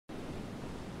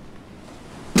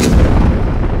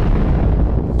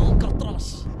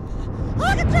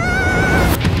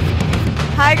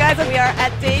guys, we are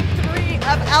at day 3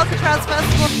 of Alcatraz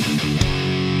Festival.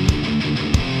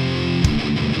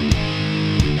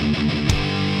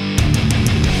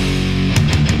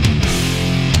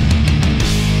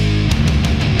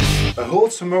 A whole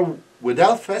summer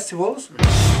without festivals?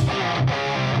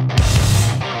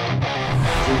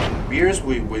 Drinking beers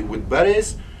with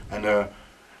buddies and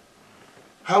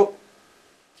how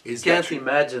is Can't that?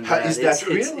 imagine How, that. is that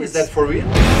real? Is that for real?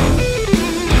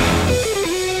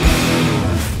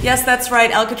 Yes, that's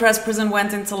right. Alcatraz prison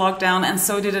went into lockdown and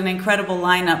so did an incredible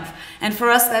lineup. And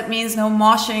for us that means no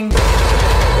moshing,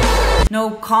 no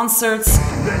concerts,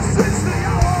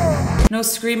 no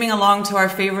screaming along to our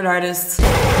favorite artists.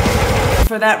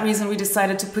 For that reason we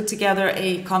decided to put together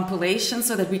a compilation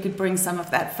so that we could bring some of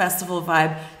that festival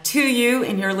vibe to you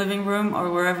in your living room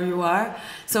or wherever you are.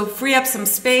 So free up some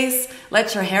space,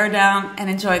 let your hair down and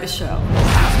enjoy the show.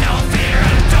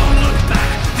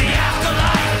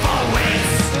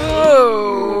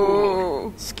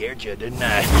 Ooh. Scared you, didn't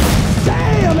I?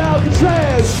 Damn,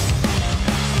 Alcatraz!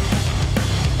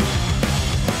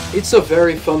 It's a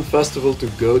very fun festival to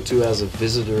go to as a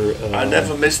visitor. I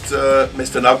never missed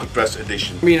an Alcatraz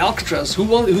edition. I mean, Alcatraz, who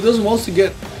doesn't want to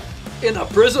get in a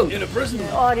prison.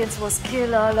 The audience was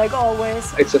killer, like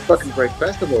always. It's a fucking great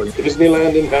festival.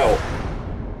 Disneyland in hell.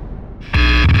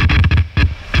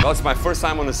 Well, it's my first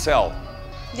time on a cell.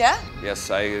 Yeah?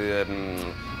 Yes,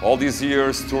 all these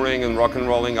years touring and rock and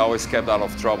rolling, I always kept out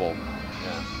of trouble.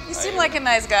 You seem like a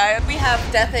nice guy. We have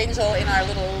Death Angel in our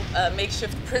little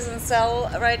makeshift prison cell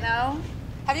right now.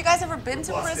 Have you guys ever been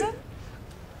to prison?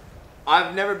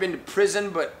 I've never been to prison,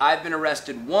 but I've been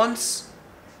arrested once.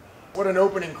 What an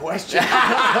opening question.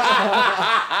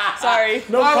 Sorry.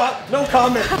 No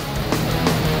comment.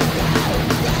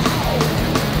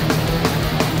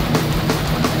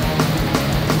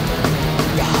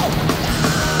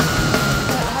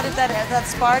 How did that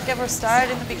spark ever start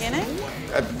in the beginning?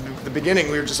 At the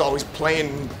beginning, we were just always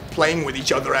playing with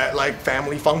each other at like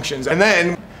family functions. And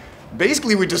then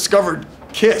basically we discovered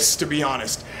Kiss, to be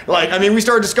honest. Like, I mean, we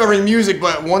started discovering music,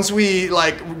 but once we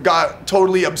like got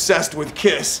totally obsessed with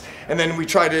Kiss, and then we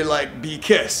tried to like be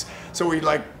Kiss. So we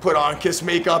like put on Kiss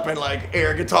makeup and like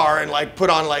air guitar and like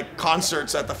put on like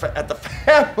concerts at the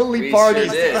family parties.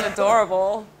 Sure did. It's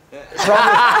adorable. Probably.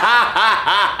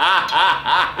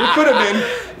 It could have been.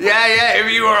 Yeah, if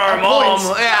you were our mom.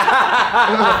 Points.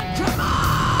 Yeah.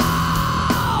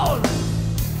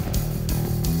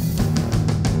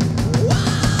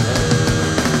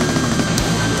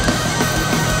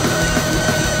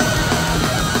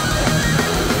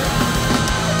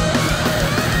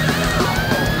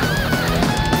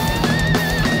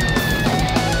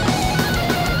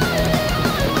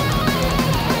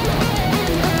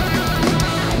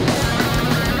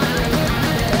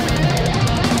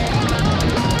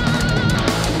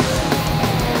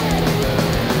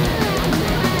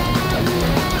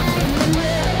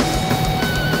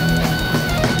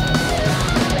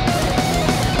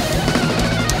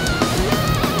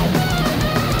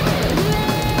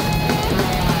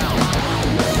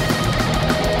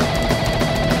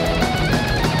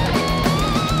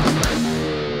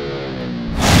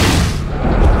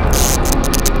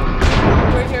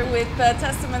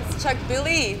 Testament's Chuck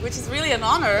Billy, which is really an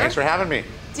honor. Thanks for having me.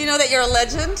 Do you know that you're a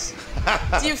legend?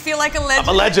 Do you feel like a legend?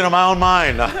 I'm a legend of my own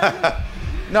mind.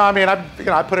 No, I mean,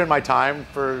 I put in my time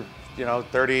for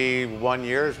 31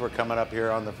 years. We're coming up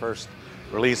here on the first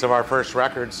release of our first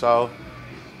record, so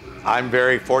I'm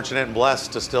very fortunate and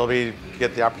blessed to still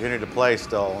get the opportunity to play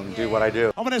still and do what I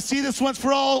do. I'm gonna see this one's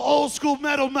for all old school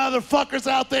metal motherfuckers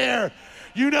out there.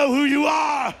 You know who you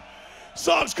are.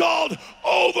 Song's called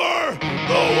Over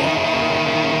the Wall.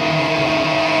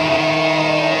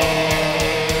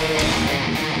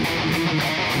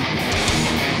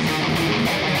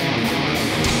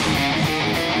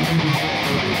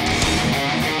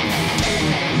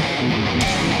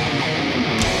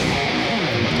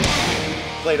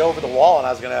 Played Over the Wall, and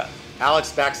I was gonna.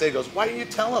 Alex backstage goes, "Why didn't you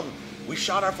tell him? We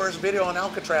shot our first video on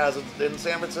Alcatraz in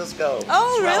San Francisco."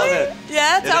 Oh, it's really? Relevant.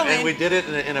 Yeah, tell me. And we did it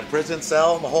in a prison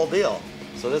cell, the whole deal.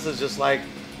 So this is just like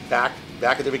back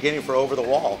at the beginning for Over the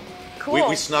Wall. Cool.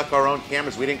 We snuck our own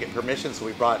cameras. We didn't get permission, so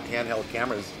we brought handheld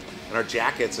cameras in our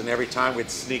jackets. And every time we'd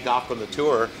sneak off from the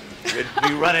tour, we'd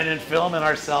be running and filming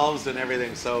ourselves and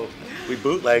everything. So we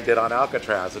bootlegged it on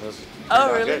Alcatraz, and it was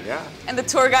really? good. Yeah. And the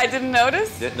tour guide didn't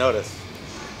notice? Didn't notice.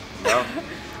 No.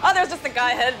 Oh, there's just a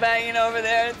guy headbanging over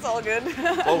there. It's all good.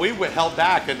 Well, we held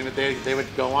back, and they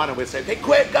would go on, and we'd say, "Hey,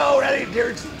 quick, go, ready,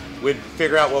 dudes." We'd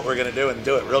figure out what we're gonna do and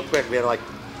do it real quick. We had like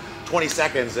 20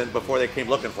 seconds before they came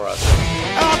looking for us.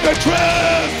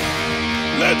 Alcatraz!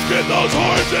 Let's get those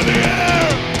horns in the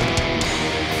air!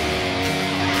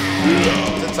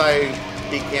 Since I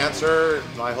beat cancer,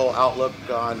 my whole outlook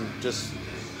on just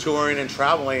touring and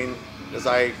traveling is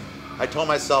I told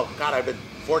myself, God, I've been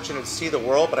fortunate to see the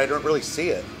world, but I don't really see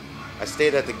it. I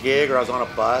stayed at the gig, or I was on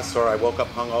a bus, or I woke up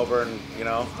hungover, and you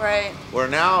know. Right. Where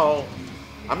now,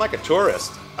 I'm like a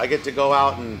tourist. I get to go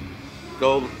out and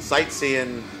go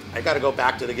sightseeing. I got to go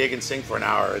back to the gig and sing for an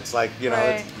hour. It's like, you know,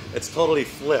 Right. it's totally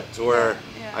flipped, where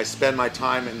Yeah. I spend my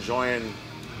time enjoying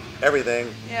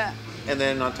everything. Yeah. And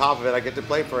then on top of it, I get to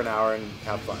play for an hour and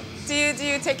have fun. Do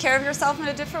you take care of yourself in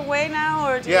a different way now,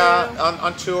 or do Yeah, you?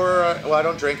 on tour, well, I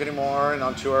don't drink anymore, and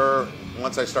on tour,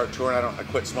 once I start touring, I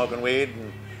quit smoking weed,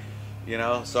 and you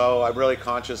know, so I'm really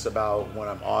conscious about when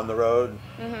I'm on the road,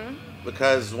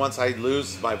 because once I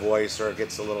lose my voice or it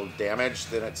gets a little damaged,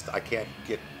 then I can't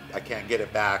get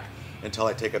it back until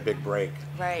I take a big break.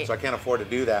 Right. So I can't afford to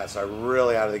do that. So I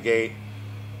really out of the gate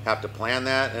have to plan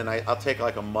that, and I'll take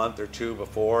like a month or two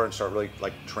before and start really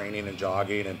like training and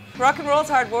jogging and. Rock and roll's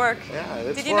hard work. Yeah,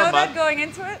 it's Did you for a know that month. going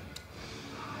into it?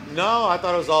 No, I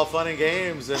thought it was all fun and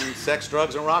games and sex,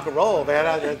 drugs, and rock and roll,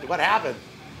 man. What happened?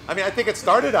 I mean, I think it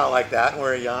started out like that when we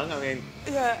were young. I mean,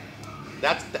 Yeah.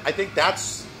 I think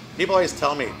that's, people always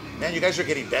tell me, man, you guys are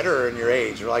getting better in your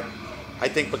age. You're like, I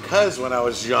think because when I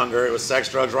was younger, it was sex,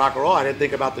 drugs, rock and roll. I didn't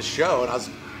think about the show, and I was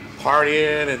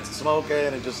partying and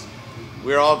smoking and just,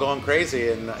 we were all going crazy.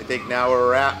 And I think now where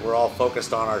we're at, we're all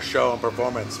focused on our show and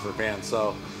performance for fans.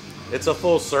 So it's a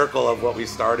full circle of what we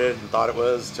started and thought it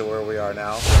was to where we are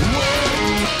now.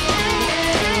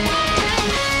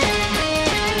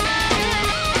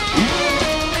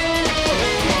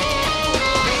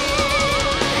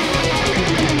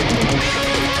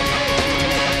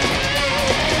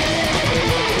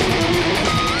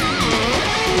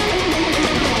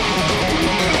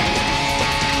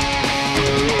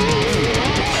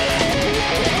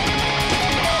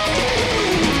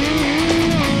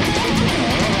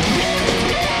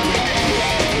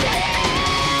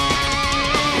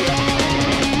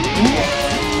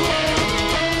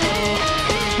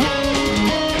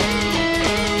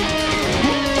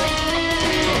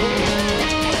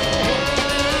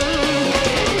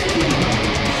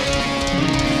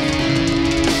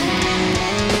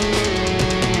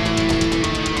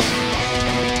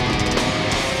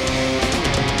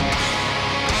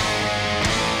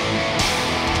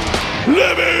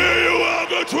 Let me hear you,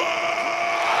 Alcatraz!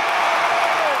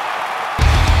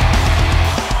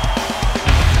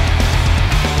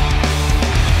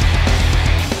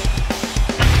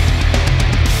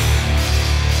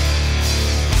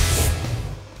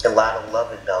 A lot of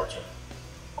love in Belgium.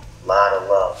 A lot of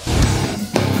love.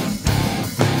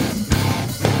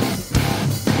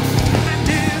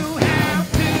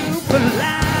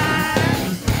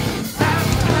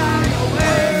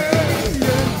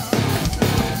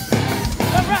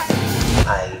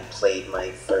 I played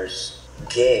my first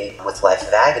gig with Life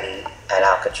of Agony at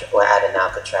an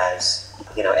Alcatraz,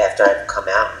 you know, after I'd come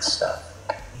out and stuff.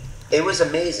 It was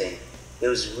amazing. It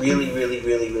was really, really,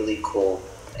 really, really cool.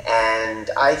 And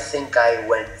I think I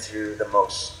went through the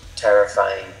most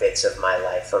terrifying bits of my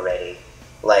life already.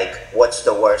 Like, what's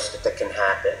the worst that can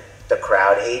happen? The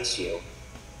crowd hates you.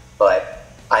 But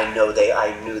I knew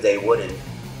they wouldn't.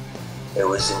 It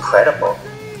was incredible.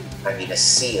 I mean, a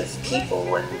sea of people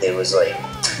when there was like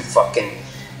fucking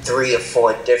 3 or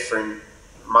 4 different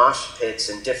mosh pits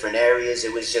in different areas.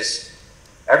 It was just,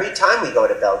 every time we go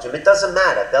to Belgium, it doesn't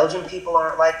matter. Belgian people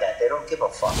aren't like that. They don't give a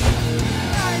fuck.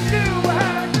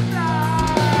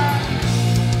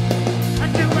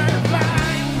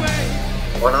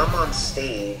 When I'm on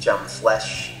stage, I'm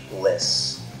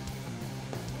fleshless.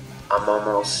 I'm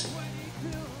almost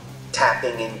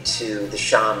tapping into the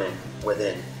shaman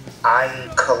within.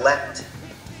 I collect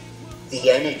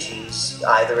the energies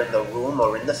either in the room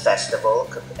or in the festival,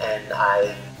 and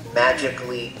I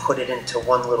magically put it into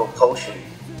one little potion.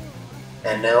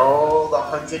 And all the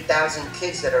 100,000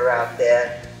 kids that are out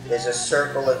there, there's a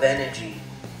circle of energy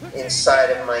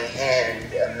inside of my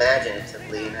hand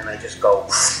imaginatively, and then I just go,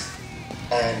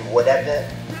 and whatever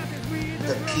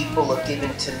the people are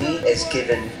giving to me is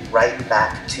given right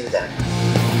back to them.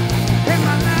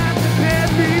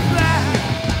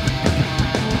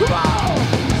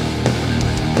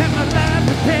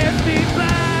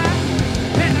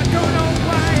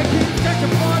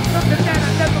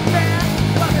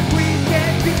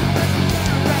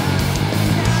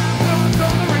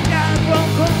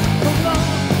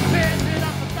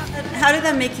 How did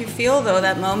that make you feel, though,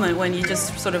 that moment when you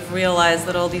just sort of realized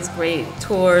that all these great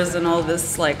tours and all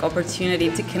this like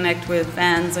opportunity to connect with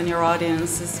fans and your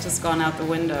audience has just gone out the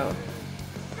window?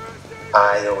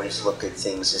 I always look at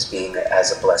things as being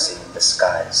as a blessing in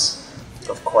disguise.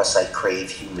 Of course, I crave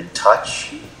human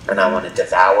touch, and I want to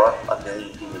devour 1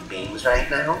 million human beings right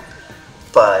now.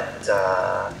 But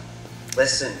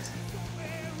listen,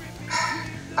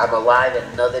 I'm alive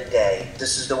another day.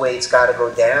 This is the way it's got to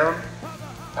go down.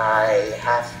 I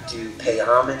have to pay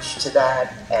homage to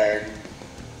that and,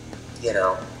 you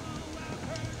know,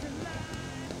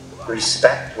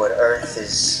 respect what Earth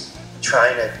is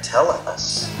trying to tell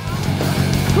us.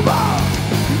 Come on!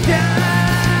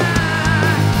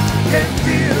 Can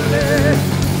feel it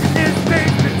in this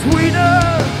space between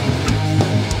us.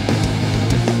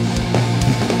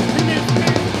 In this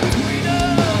space between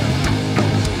us.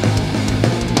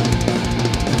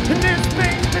 In this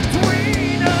space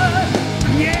between us.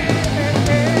 Yeah.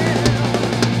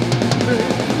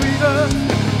 Between us.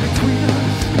 Between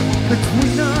us.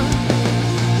 Between us.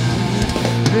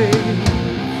 Between us.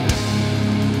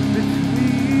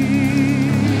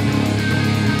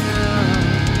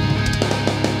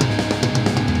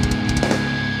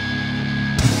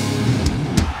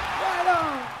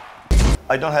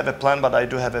 I don't have a plan, but I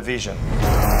do have a vision.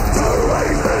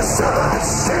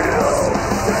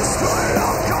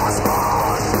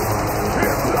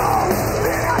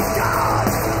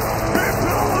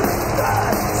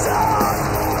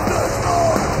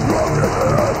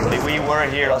 We were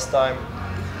here last time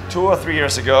 2 or 3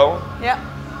 years ago. Yeah.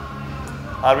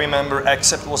 I remember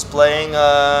Accept was playing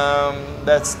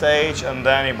that stage, and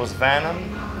then it was Venom.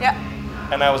 Yeah.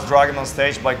 And I was dragged on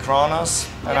stage by Kronos,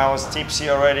 and I was tipsy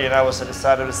already, and I was at the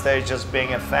side of the stage just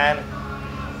being a fan.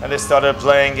 And they started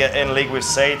playing In League with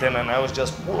Satan, and I was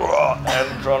just, whoa,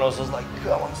 and Kronos was like,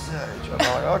 come on stage. And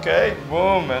I'm like, okay,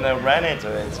 boom, and I ran into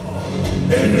it.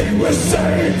 In League with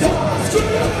Satan,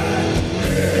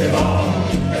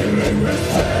 In League with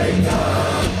Satan.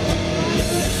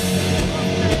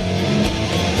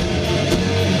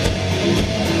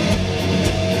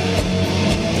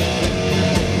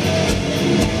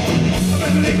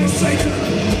 Legal Satan,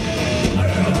 I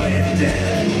don't know you're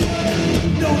dead.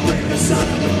 Don't bring the sun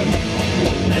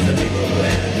as the people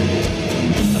win.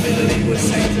 I'm in the league with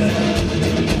Satan,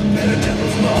 better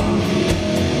devil's law.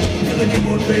 Kill the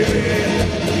newborn baby,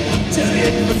 tell the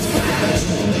infants fast.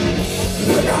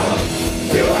 Look out,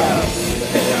 beware,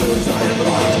 and that was I am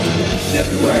wrong.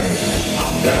 Every way,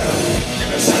 I'm there, in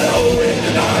the shadow in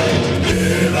the night.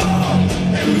 Live on,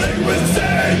 and league with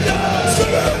Satan.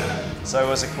 So it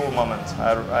was a cool moment.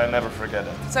 I never forget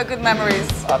it. So good memories.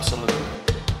 Absolutely.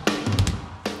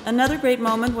 Another great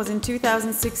moment was in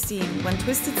 2016 when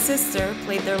Twisted Sister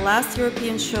played their last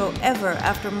European show ever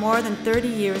after more than 30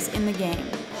 years in the game.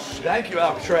 Thank you,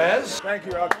 Alcatraz. Thank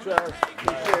you, Alcatraz.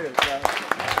 Appreciate it, guys.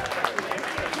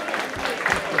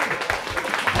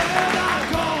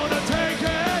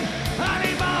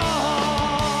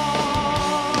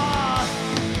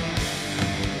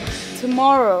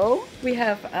 Tomorrow we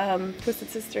have Twisted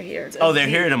Sister here. Oh, they're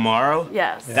here tomorrow?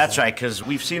 Yes. That's right, because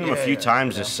we've seen them a few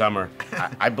times this summer.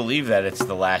 I believe that it's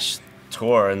the last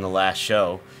tour and the last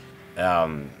show,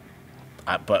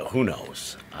 but who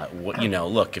knows? You know,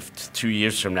 look, if 2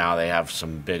 years from now they have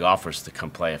some big offers to come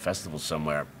play a festival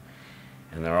somewhere,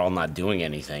 and they're all not doing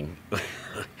anything,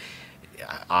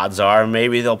 odds are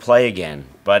maybe they'll play again.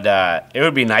 But it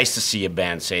would be nice to see a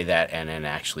band say that and then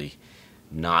actually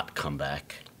not come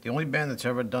back. The only band that's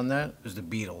ever done that is the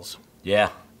Beatles. Yeah.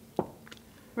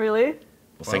 Really?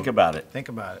 Well, think about it. Think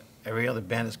about it. Every other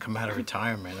band has come out of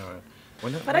retirement.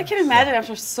 But I can imagine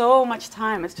after so much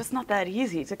time, it's just not that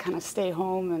easy to kind of stay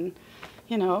home and,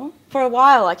 you know, for a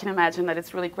while I can imagine that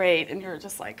it's really great and you're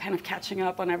just like kind of catching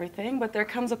up on everything. But there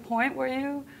comes a point where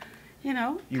you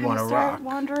know, you want to rock.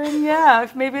 Wondering, yeah,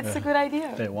 if maybe it's a good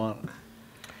idea. They want.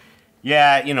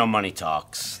 Yeah, you know, money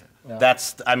talks. Yeah.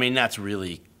 I mean, that's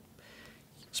really,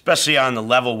 especially on the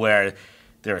level where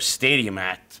they're a stadium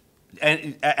act.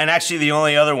 And actually the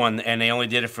only other one, and they only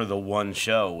did it for the one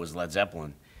show, was Led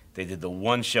Zeppelin. They did the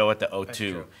one show at the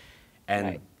O2,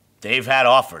 and they've had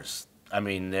offers. I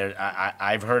mean,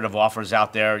 I've heard of offers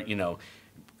out there, you know,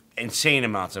 insane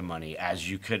amounts of money, as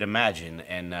you could imagine,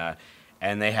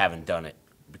 and they haven't done it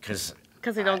because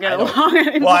they don't get along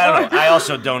anymore. Well, I don't know. I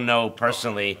also don't know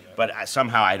personally, but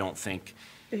somehow I don't think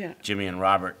Jimmy and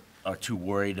Robert are too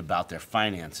worried about their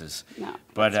finances. No.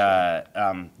 But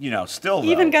you know, still though,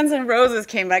 even Guns N' Roses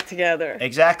came back together.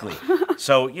 Exactly.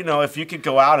 So you know, if you could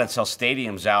go out and sell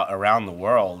stadiums out around the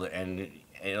world, and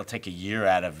it'll take a year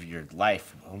out of your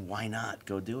life, well, why not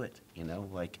go do it? You know,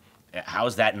 like, how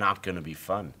is that not going to be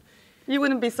fun? You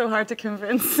wouldn't be so hard to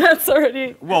convince. That's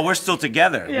already. Well, we're still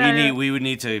together. Yeah, we would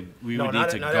need to go on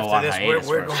hiatus.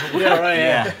 We're first. Yeah, right.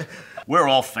 Yeah. we're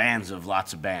all fans of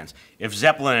lots of bands. If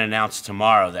Zeppelin announced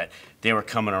tomorrow that they were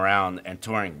coming around and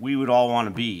touring, we would all want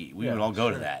to be. We would all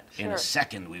go to that. In a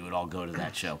second, we would all go to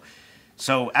that show.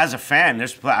 So as a fan,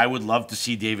 I would love to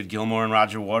see David Gilmour and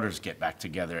Roger Waters get back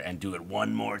together and do it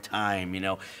one more time, you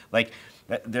know? Like,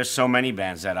 there's so many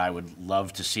bands that I would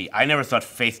love to see. I never thought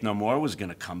Faith No More was going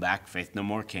to come back. Faith No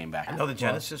More came back. I know the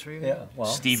Genesis reunion. Yeah, well.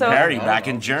 Steve Perry back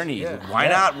in Journey. Yeah. Why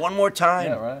not? One more time.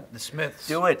 Yeah, right. The Smiths.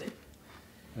 Do it.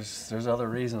 There's other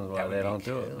reasons why they don't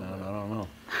do it, man. I don't know.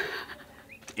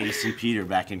 AC Peter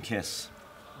back in Kiss.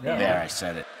 Yeah. There, I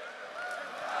said it.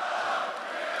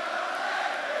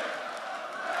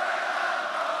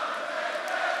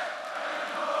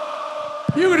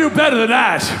 You can do better than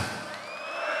that.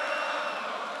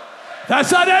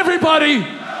 That's not everybody.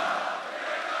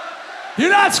 You're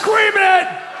not screaming it.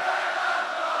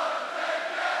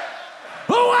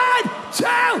 Who went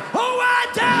down? Who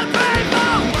went down,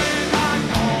 people? We're not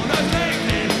gonna take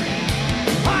it.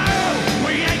 Oh,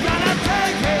 we ain't gonna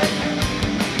take it.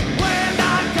 We're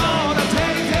not gonna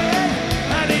take it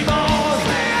anymore.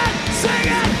 Sing it, sing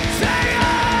it, sing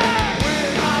it.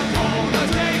 We're not gonna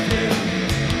take it.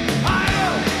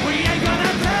 Oh, we ain't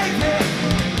gonna take it.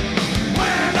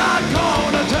 We're not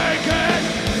gonna take it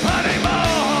anymore.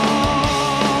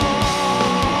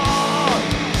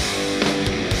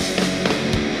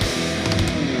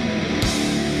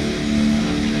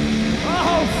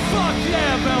 Oh, fuck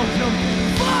yeah, Belgium!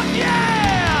 Fuck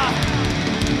yeah!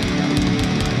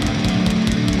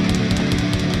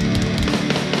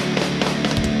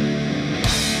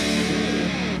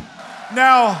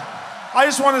 Now, I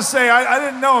just want to say, I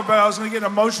didn't know if I was going to get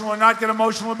emotional or not get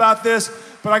emotional about this,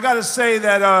 but I got to say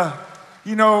that,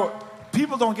 you know,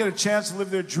 people don't get a chance to live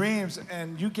their dreams,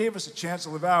 and you gave us a chance to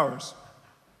live ours.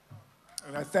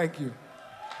 And I thank you.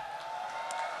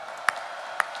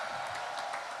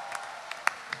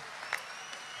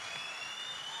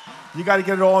 You got to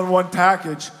get it all in one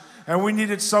package. And we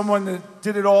needed someone that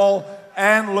did it all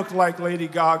and looked like Lady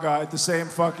Gaga at the same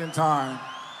fucking time.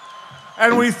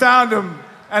 And we found him,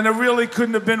 and it really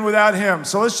couldn't have been without him.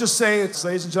 So let's just say it's,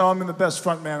 ladies and gentlemen, the best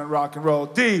front man in rock and roll,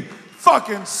 Dee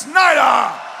fucking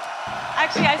Snider!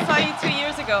 Actually, I saw you 2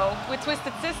 years ago with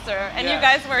Twisted Sister, and you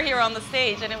guys were here on the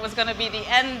stage, and it was going to be the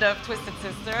end of Twisted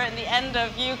Sister and the end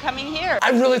of you coming here. I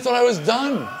really thought I was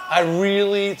done. I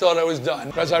really thought I was done,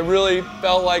 because I really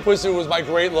felt like Twisted was my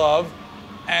great love,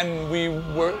 and we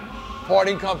were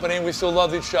parting company, and we still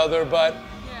loved each other, but,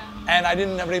 and I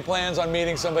didn't have any plans on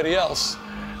meeting somebody else.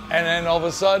 And then all of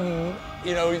a sudden,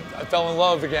 you know, I fell in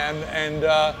love again, and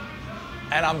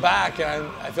I'm back, and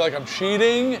I feel like I'm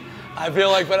cheating. I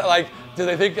feel like, but like, did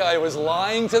they think I was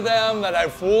lying to them, that I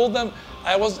fooled them?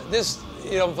 I was, this,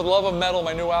 you know, For the Love of Metal,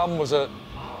 my new album was a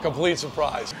complete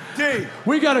surprise. Dee,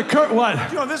 We got a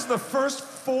what? you know, this is the first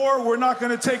 4 We're Not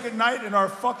Gonna Take It night in our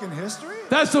fucking history?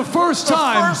 That's the first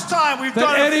time. The first time we've that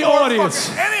done it any 4 audience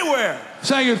fucking anywhere.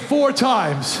 sang it 4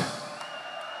 times.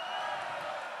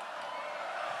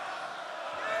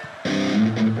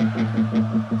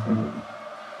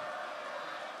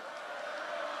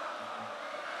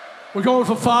 We're going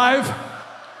for 5.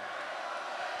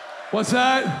 What's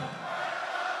that?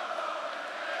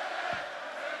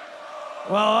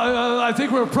 Well, I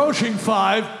think we're approaching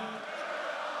 5.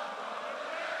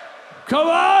 Come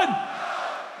on!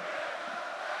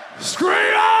 Scream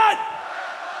it!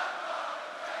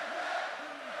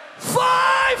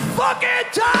 5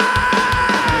 fucking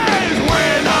times!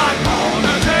 We're not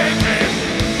gonna take it.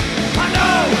 I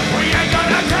know we ain't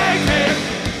gonna take it.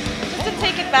 Just to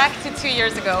take it back to 2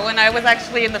 years ago, when I was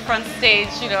actually in the front stage,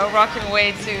 you know, rocking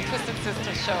away to Twisted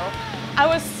Sister show, I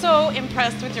was so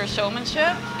impressed with your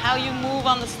showmanship, how you move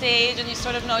on the stage and you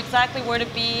sort of know exactly where to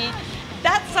be.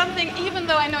 That's something, even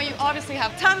though I know you obviously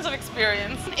have tons of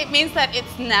experience, it means that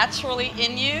it's naturally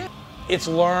in you. It's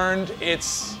learned,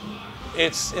 it's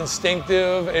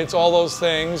instinctive, it's all those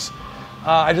things.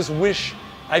 I just wish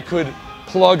I could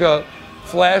plug a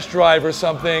flash drive or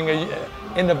something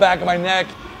in the back of my neck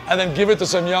and then give it to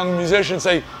some young musician and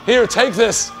say, here, take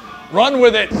this, run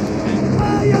with it.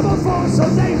 I am a force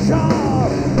of nature,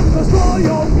 destroy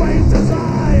your great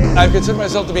design. I consider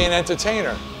myself to be an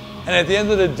entertainer. And at the end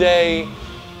of the day,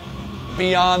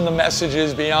 beyond the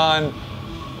messages, beyond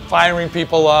firing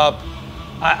people up,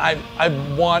 I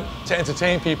want to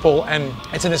entertain people, and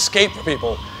it's an escape for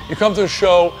people. You come to a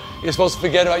show, you're supposed to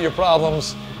forget about your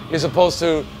problems, you're supposed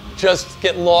to just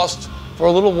get lost for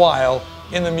a little while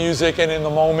in the music and in the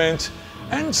moment,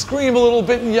 and scream a little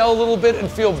bit and yell a little bit and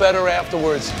feel better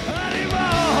afterwards.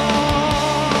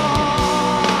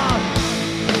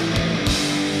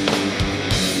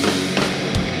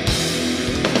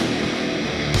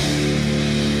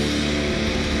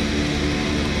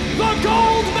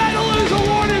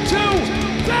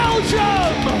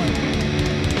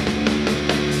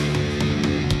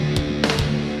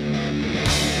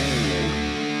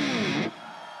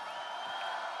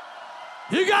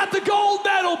 You got the gold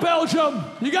medal, Belgium.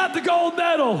 You got the gold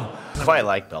medal. I quite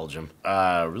like Belgium.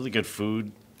 Really good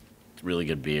food, really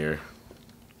good beer.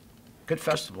 Good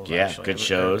festivals, Yeah, actually. good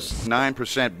shows.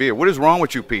 9% beer. What is wrong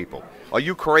with you people? Are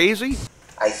you crazy?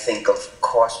 I think of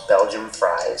course Belgian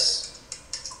fries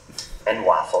and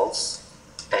waffles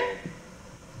and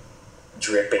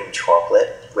dripping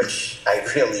chocolate, which I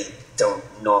really don't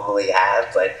normally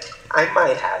have, but I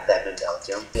might have them in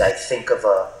Belgium. I think of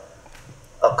a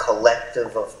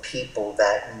collective of people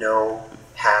that know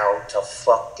how to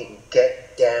fucking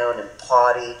get down and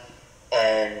party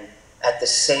and at the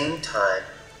same time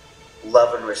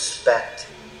love and respect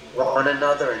one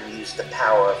another and use the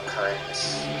power of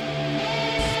kindness.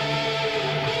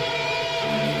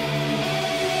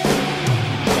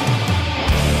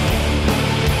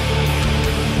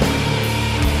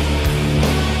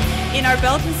 In our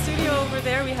Belgian studio over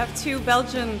there, we have two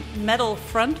Belgian metal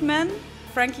frontmen,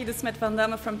 Frankie de Smet van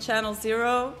Damme from Channel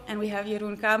Zero, and we have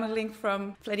Jeroen Kamerling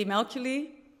from Fleddy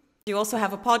Melculy. You also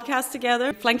have a podcast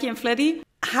together, Frankie and Fleddy.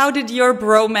 How did your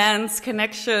bromance,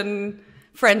 connection,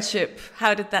 friendship,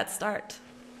 how did that start?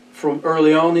 From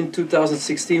early on in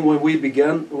 2016, when we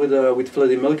began with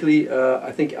Fleddy Melculy,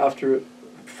 I think after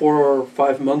 4 or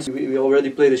 5 months, we already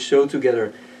played a show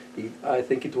together. I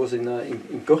think it was in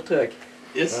Kortrijk.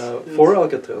 Yes. For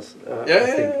Alcatraz.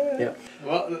 Yeah.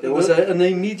 Well, it was an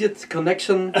immediate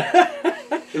connection.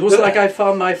 It was like I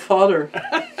found my father.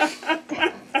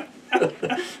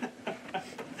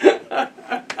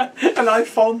 And I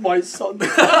found my son.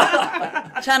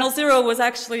 Channel Zero was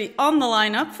actually on the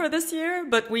lineup for this year,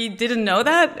 but we didn't know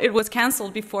that. It was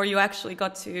cancelled before you actually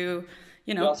got to,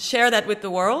 share that with the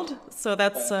world. So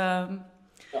that's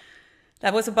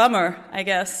that was a bummer, I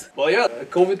guess. Well, yeah,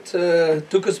 COVID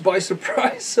took us by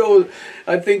surprise. So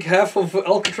I think half of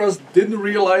Alcatraz didn't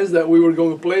realize that we were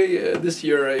going to play this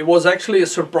year. It was actually a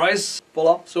surprise.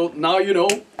 Voila. So now you know.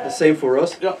 The same for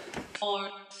us. Yeah. 4,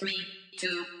 3,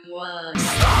 2, 1.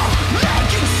 Stop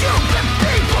making stupid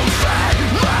people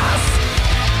famous.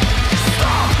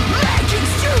 Stop making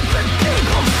stupid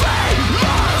people famous.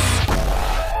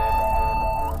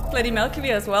 Fleddy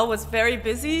Melculy as well was very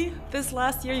busy this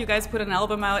last year. You guys put an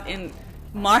album out in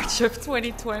March of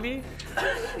 2020.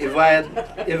 If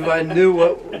I knew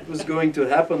what was going to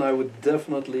happen, I would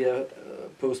definitely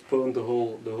postpone the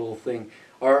whole thing.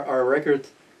 Our record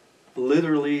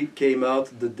literally came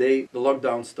out the day the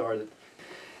lockdown started.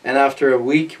 And after a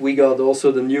week, we got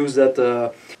also the news that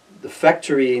the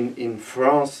factory in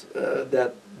France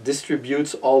that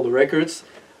distributes all the records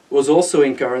was also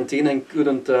in quarantine and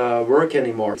couldn't work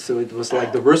anymore. So it was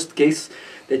like the worst case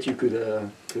that you could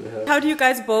have. How do you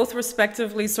guys both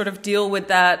respectively sort of deal with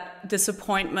that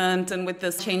disappointment and with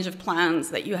this change of plans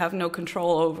that you have no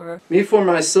control over? Me, for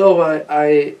myself,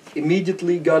 I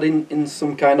immediately got in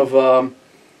some kind of...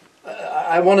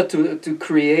 I wanted to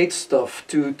create stuff,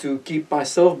 to keep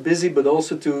myself busy, but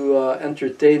also to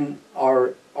entertain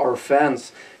our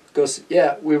fans. Because,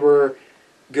 yeah, we were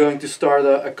going to start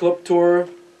a club tour,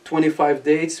 25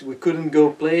 dates, we couldn't go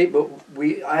play, but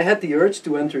I had the urge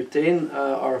to entertain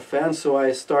our fans, so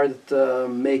I started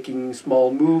making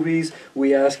small movies.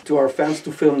 We asked to our fans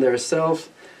to film themselves,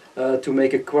 to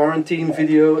make a quarantine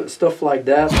video, stuff like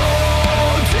that.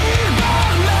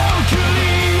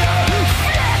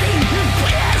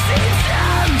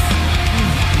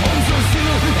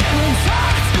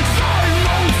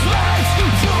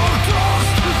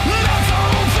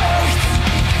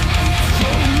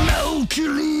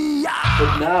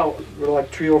 But now, we're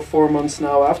like 3 or 4 months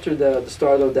now after the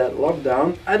start of that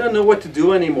lockdown. I don't know what to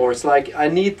do anymore. It's like I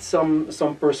need some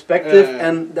perspective,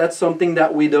 and that's something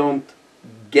that we don't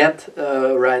get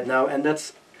right now, and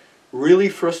that's really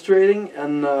frustrating,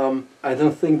 and I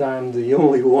don't think that I'm the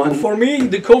only one. For me,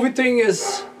 the COVID thing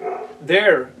is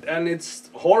there, and it's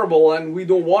horrible, and we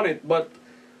don't want it, but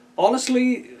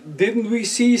honestly, didn't we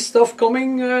see stuff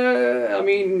coming? I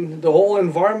mean, the whole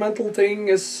environmental thing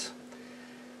is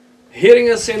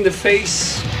hitting us in the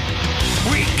face.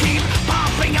 We keep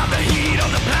pumping up the heat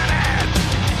of the planet.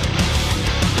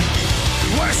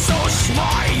 We're so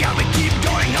smart, yeah, we keep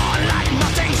going on like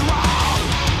nothing's wrong.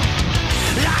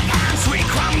 Like ants, we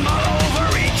crumble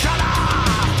over each other.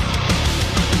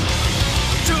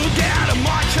 Together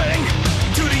marching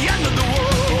to the end of the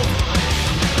world.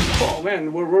 Oh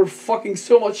man, we're fucking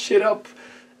so much shit up,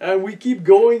 and we keep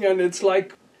going, and it's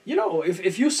like, you know,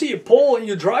 if you see a pole and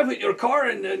you drive with your car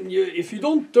and then if you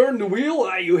don't turn the wheel,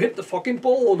 you hit the fucking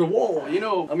pole or the wall, you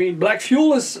know. I mean, Black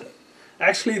Fuel is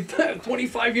actually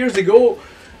 25 years ago,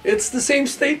 it's the same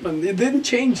statement. It didn't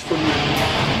change for me.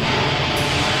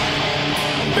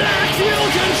 Black Fuel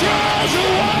controls the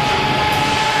world.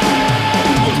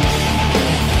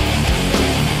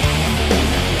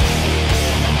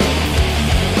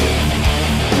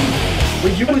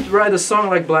 write a song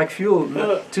like Black Fuel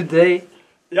today.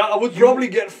 Yeah, I would probably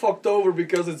get fucked over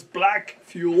because it's black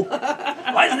fuel.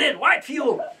 Why isn't it white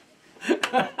fuel?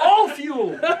 All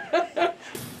fuel!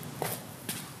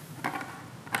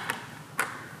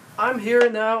 I'm here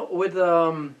now with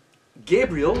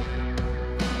Gabriel.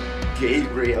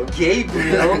 Gabriel.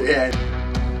 Yeah.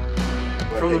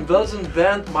 From the Well, Belgian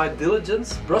band My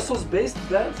Diligence, Brussels-based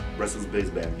band.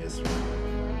 Brussels-based band, yes.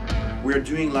 We're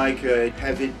doing like a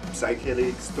heavy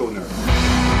psychedelic stoner.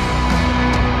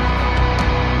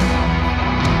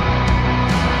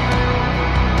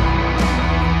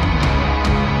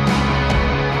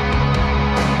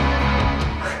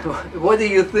 What do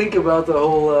you think about the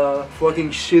whole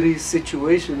fucking shitty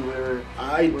situation where?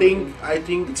 I think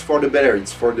it's for the better.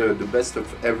 It's for the best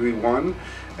of everyone,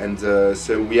 and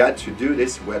so we had to do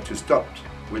this. We had to stop.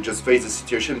 We just faced the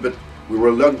situation, but we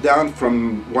were locked down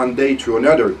from one day to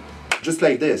another, just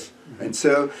like this. And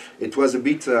so it was a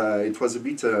bit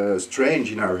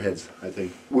strange in our heads. I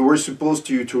think we were supposed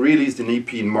to release an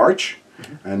EP in March.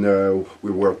 And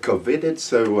we were coveted,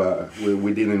 so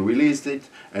we didn't release it,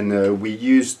 and we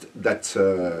used that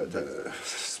the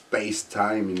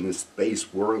space-time in the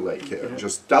space world, like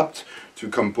just stopped to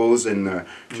compose and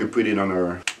to put it on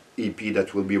our EP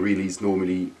that will be released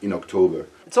normally in October.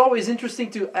 It's always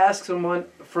interesting to ask someone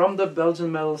from the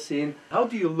Belgian metal scene, how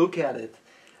do you look at it?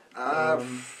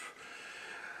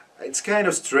 It's kind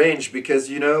of strange because,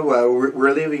 you know,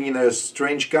 we're living in a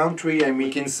strange country, and we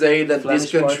can say that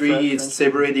this country is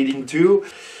separated in two.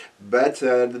 But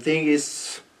the thing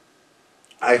is,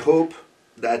 I hope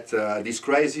that this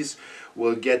crisis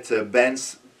will get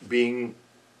bands being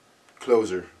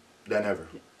closer than ever.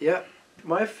 Yeah,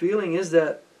 my feeling is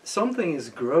that something is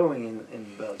growing in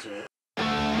Belgium.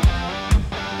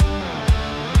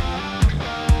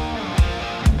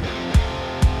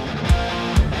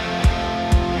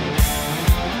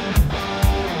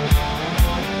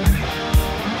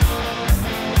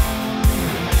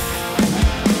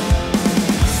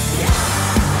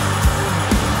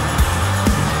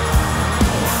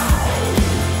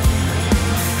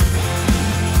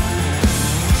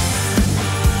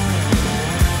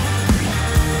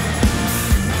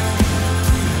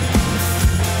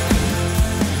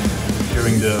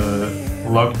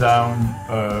 Lockdown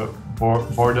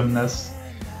boredomness,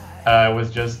 I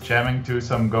was just jamming to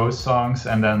some Ghost songs,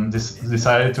 and then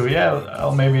decided to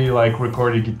I'll maybe like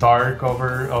record a guitar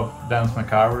cover of Dance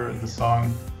Macabre, the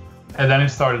song, and then it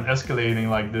started escalating.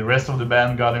 Like the rest of the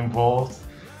band got involved.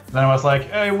 Then I was like,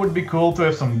 it would be cool to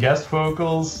have some guest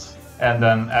vocals, and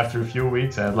then after a few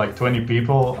weeks I had like 20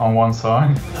 people on one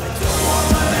song.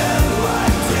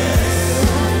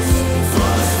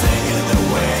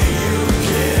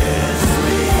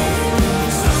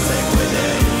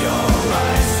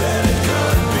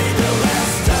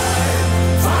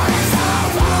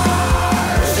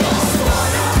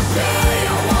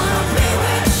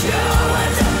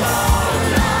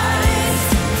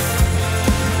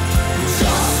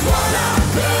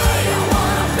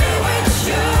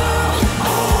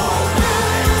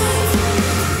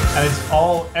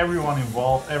 Everyone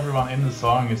involved, everyone in the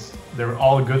song they're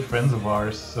all good friends of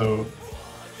ours. So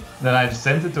then I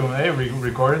sent it to them, hey, we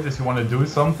recorded this, you want to do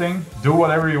something? Do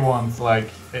whatever you want, like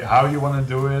how you want to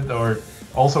do it, or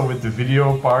also with the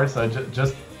video parts, I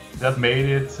just that made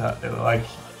it like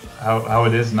how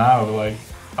it is now, like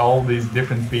all these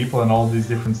different people and all these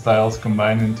different styles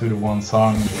combined into the one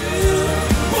song.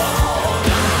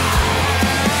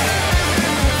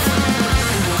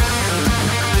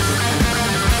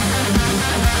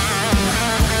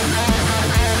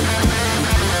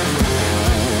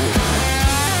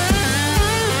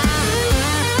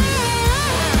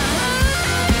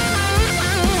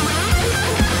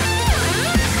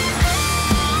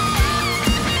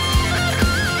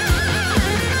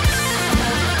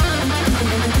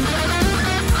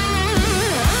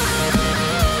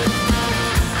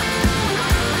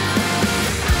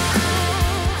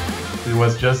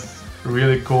 Was just a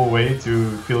really cool way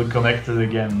to feel connected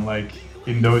again, like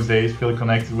in those days, feel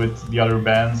connected with the other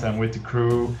bands and with the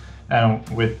crew and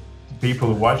with people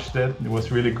who watched it. It was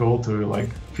really cool to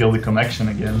like feel the connection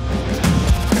again.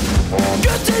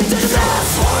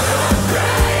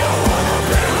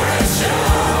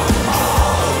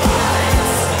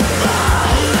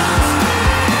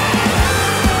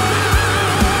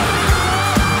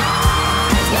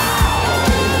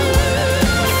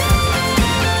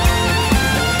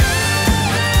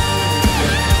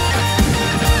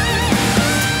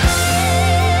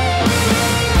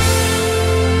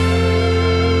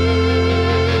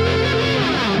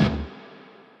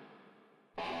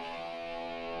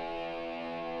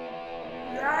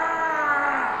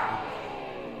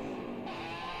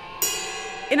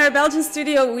 In our Belgian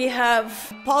studio, we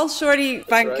have Paul Shorty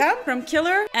Van Kamp from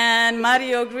Killer and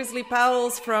Mario Grizzly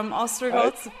Powells from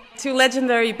Ostergott, two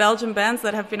legendary Belgian bands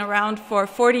that have been around for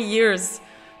 40 years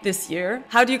this year.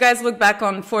 How do you guys look back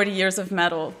on 40 years of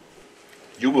metal?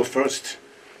 You were first.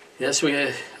 Yes,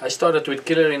 I started with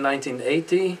Killer in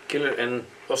 1980. Killer and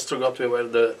Ostergott, we were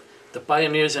the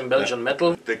pioneers in Belgian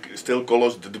metal. They still call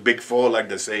us the Big Four, like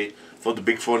they say, for the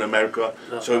Big Four in America.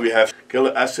 So we have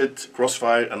Killer, Acid,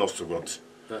 Crossfire and Ostergott.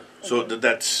 So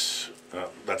that's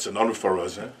an honor for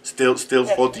us. Eh? Still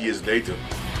 40 years later.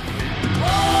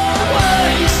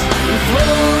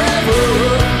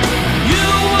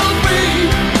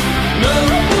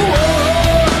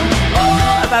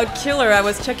 About Killer, I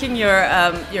was checking your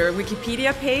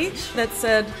Wikipedia page that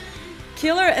said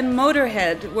Killer and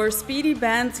Motorhead were speedy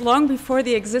bands long before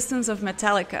the existence of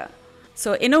Metallica.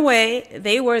 So in a way,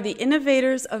 they were the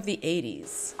innovators of the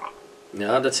 80s.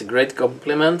 Yeah, that's a great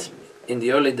compliment. In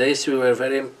the early days, we were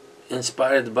very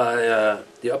inspired by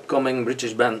the upcoming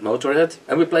British band Motorhead,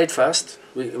 and we played fast.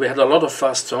 We had a lot of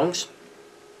fast songs.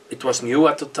 It was new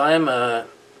at the time.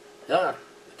 Yeah,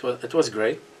 it was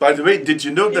great. By the way, did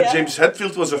you know that James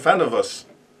Hetfield was a fan of us?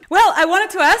 Well, I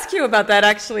wanted to ask you about that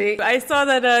actually. I saw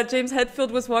that James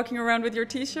Hetfield was walking around with your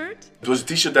t-shirt. It was a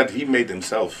t-shirt that he made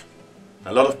himself.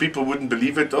 A lot of people wouldn't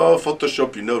believe it. Oh,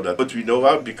 Photoshop, you know that. But we know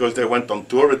how, because they went on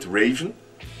tour with Raven,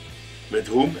 with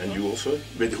whom, and you also,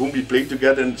 with whom we played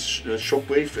together in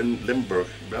Shockwave in Limburg,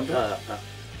 remember?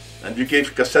 And we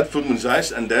gave cassette Full Moon's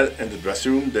Eyes, and there in the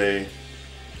dressing room,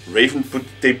 Raven put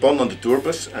tape on the tour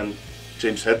bus, and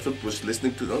James Hetfield was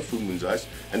listening to Full Moon's Eyes,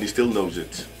 and he still knows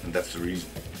it, and that's the reason.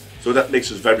 So that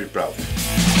makes us very proud.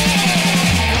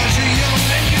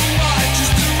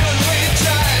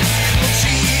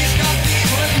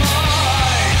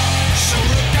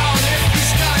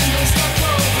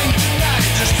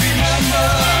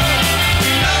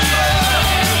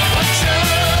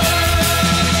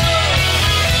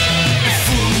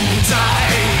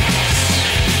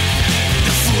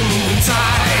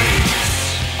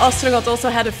 Ostergott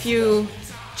also had a few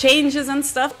changes and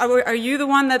stuff. Are you the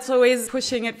one that's always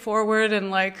pushing it forward and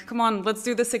like, come on, let's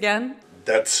do this again?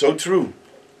 That's so true.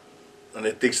 And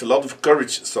it takes a lot of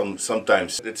courage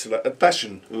sometimes. It's a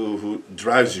passion who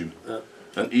drives you.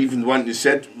 And even when you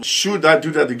said, should I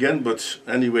do that again? But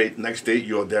anyway, next day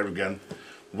you're there again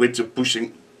with the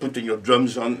putting your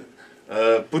drums on,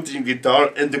 putting your guitar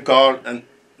in the car, and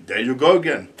there you go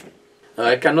again.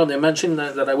 I cannot imagine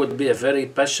that I would be a very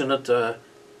passionate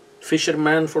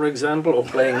fisherman, for example, or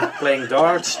playing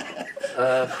darts.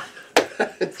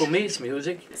 For me, it's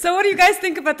music. So what do you guys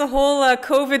think about the whole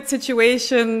COVID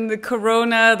situation, the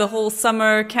corona, the whole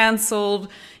summer cancelled,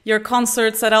 your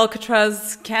concerts at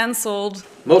Alcatraz cancelled?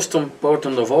 Most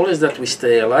important of all is that we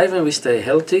stay alive and we stay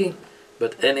healthy.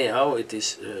 But anyhow, it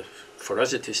is for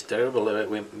us it is terrible.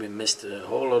 We missed a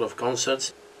whole lot of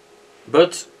concerts.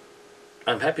 But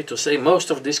I'm happy to say most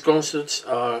of these concerts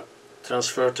are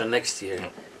transferred to next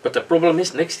year. But the problem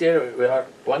is next year we are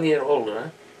 1 year older. Eh?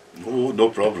 Oh, no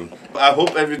problem. I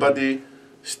hope everybody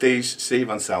stays safe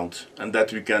and sound, and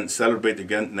that we can celebrate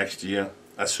again next year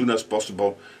as soon as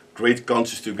possible. Great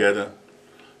concerts together,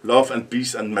 love and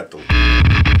peace and metal.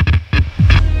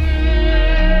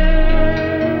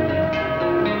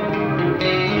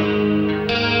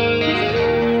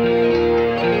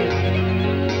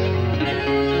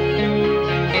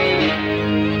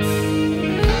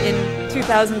 In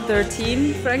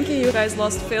 2013, Frankie, you guys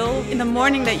lost Phil in the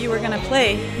morning that you were gonna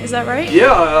play. Is that right?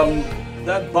 Yeah,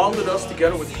 that bonded us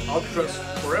together with Alcatraz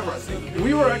forever, I think.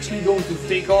 We were actually going to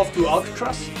take off to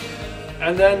Alcatraz,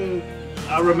 and then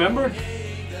I remember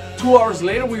 2 hours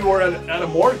later we were at a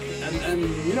morgue, and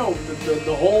you know,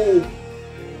 the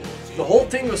whole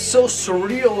thing was so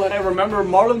surreal. And I remember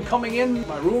Marlon coming in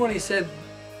my room and he said,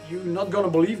 "You're not gonna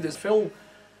believe this, Phil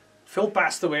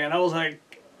passed away." And I was like,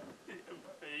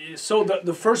 so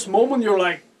the first moment you're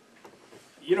like,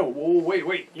 you know, whoa,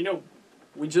 wait, you know,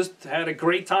 we just had a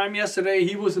great time yesterday.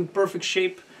 He was in perfect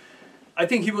shape. I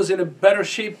think he was in a better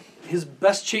shape, his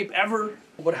best shape ever.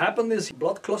 What happened is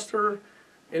blood cluster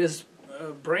in his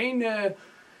brain.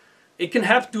 It can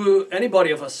happen to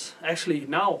anybody of us, actually,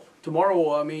 now,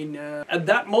 tomorrow. I mean, at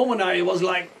that moment I was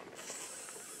like,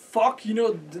 fuck, you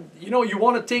know, you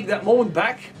want to take that moment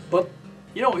back, but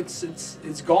you know,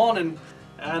 it's gone.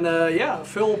 And yeah,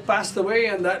 Phil passed away,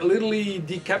 and that literally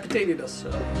decapitated us.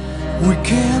 We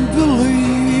can't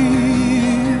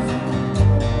believe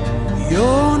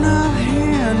you're not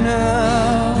here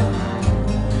now.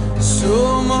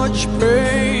 So much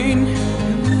pain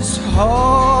in this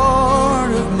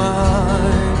heart of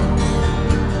mine.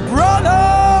 Brother,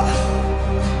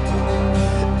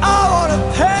 I wanna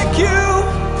pay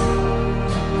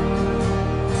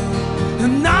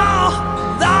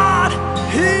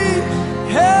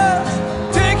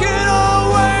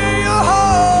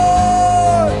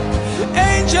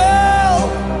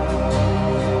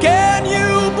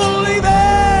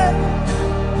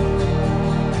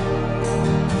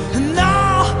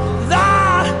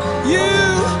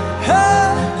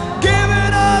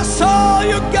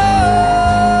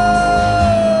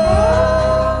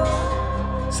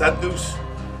blues.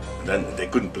 And then they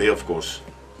couldn't play, of course.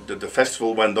 The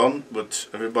festival went on, but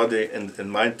everybody in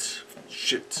mind,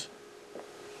 shit.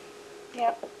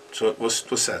 Yeah. So it was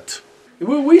sad.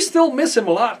 We still miss him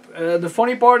a lot. The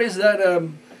funny part is that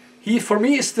he, for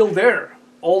me, is still there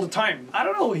all the time. I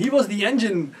don't know. He was the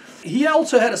engine. He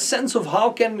also had a sense of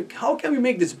how can we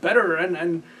make this better,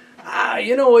 and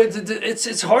you know,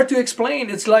 it's hard to explain.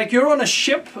 It's like you're on a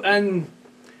ship and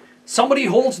somebody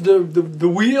holds the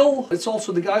wheel. It's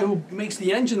also the guy who makes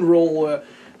the engine roll.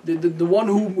 The one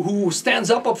who stands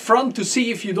up front to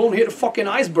see if you don't hit a fucking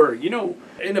iceberg, you know.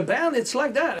 In a band, it's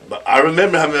like that. But I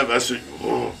remember him as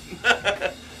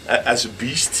as a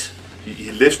beast.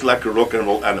 He lived like a rock and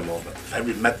roll animal.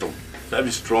 Very metal, very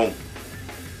strong,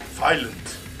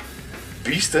 violent.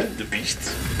 Beast, eh? The beast.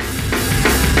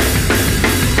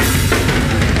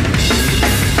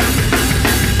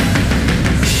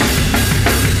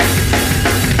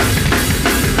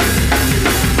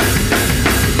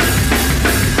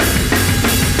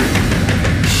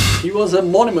 He was a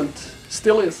monument,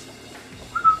 still is.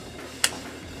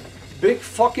 Big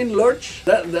fucking lurch.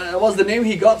 That was the name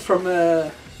he got from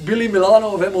Billy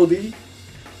Milano of MOD.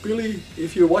 Billy,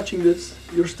 if you're watching this,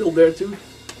 you're still there too.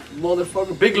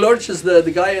 Motherfucker. Big Lurch is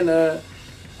the guy in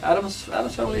Adam's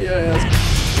Family.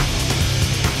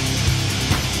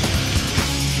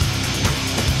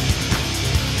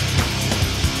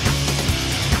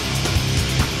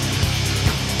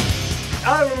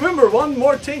 I remember one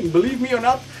more thing, believe me or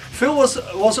not. Phil was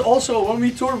also, when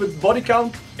we toured with Body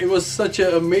Count, it was such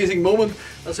an amazing moment.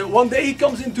 So one day he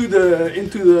comes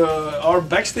into our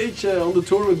backstage on the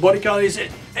tour with Body Count, and he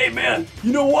said, "Hey man,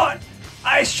 you know what?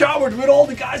 I showered with all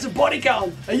the guys at Body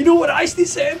Count." And you know what Ice-T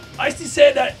said? Ice-T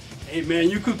said that, "Hey man,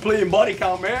 you could play in Body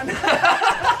Count, man."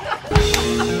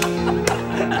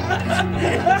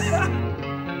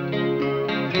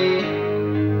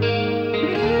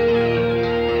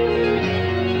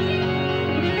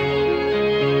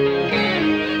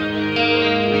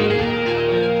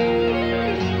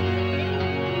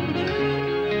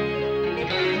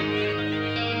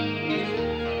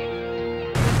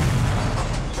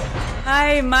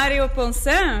 Hi, Mario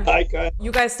Ponsin. Hi, Kyle.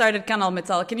 You guys started Canal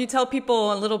Metal. Can you tell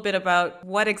people a little bit about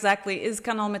what exactly is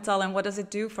Canal Metal and what does it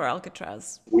do for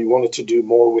Alcatraz? We wanted to do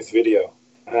more with video,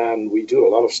 and we do a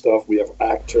lot of stuff. We have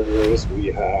actors, we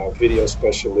have video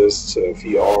specialists,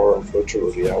 VR,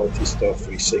 virtual reality stuff,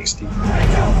 360.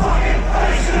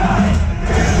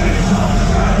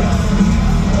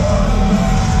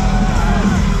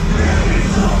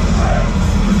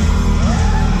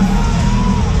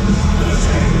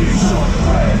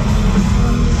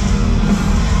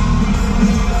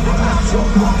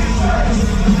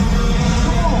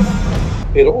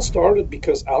 It all started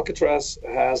because Alcatraz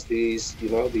has these, you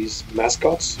know, these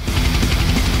mascots.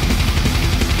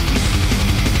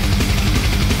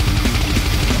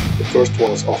 The first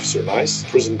one was Officer Nice,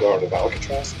 prison guard of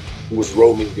Alcatraz, who was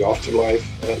roaming the afterlife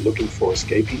looking for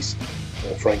escapees.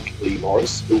 Frank Lee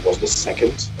Morris, who was the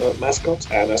second mascot.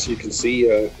 And as you can see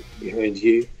behind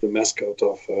you, the mascot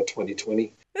of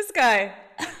 2020. This guy.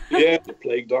 Yeah, the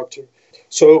Plague Doctor.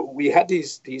 So we had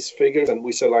these figures, and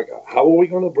we said, like, how are we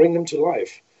going to bring them to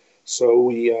life? So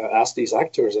we asked these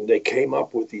actors, and they came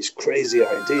up with these crazy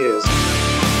ideas.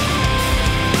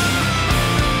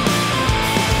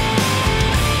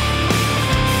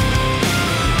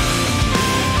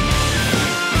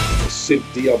 Cirque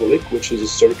Diabolique, which is a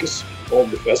circus on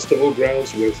the festival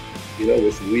grounds with, you know,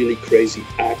 with really crazy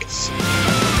acts.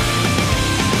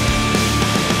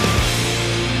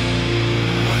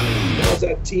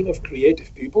 That team of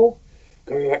creative people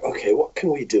going like, okay, what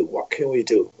can we do? What can we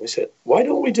do? I said, why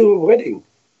don't we do a wedding?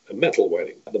 A metal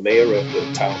wedding. The mayor of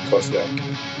the town, Kozlak,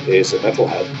 is a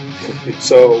metalhead.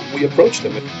 So we approached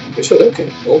them and they said,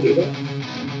 okay, I'll do that.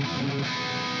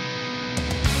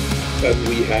 And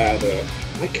we had,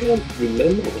 I can't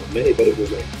remember how many, but it was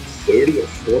like 30 or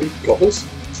 40 couples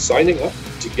signing up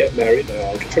to get married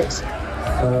at Alcatraz.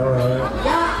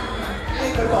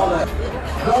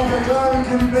 So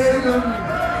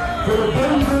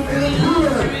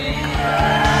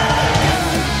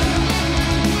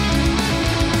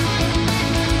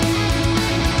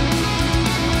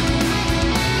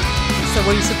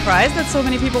were you surprised that so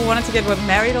many people wanted to get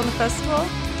married on the festival?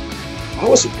 I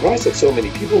was surprised that so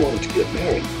many people wanted to get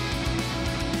married.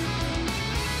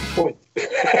 Point.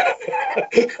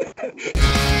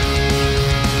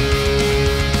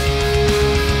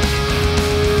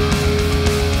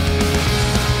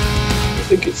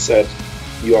 I think it said,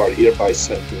 you are hereby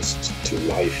sentenced to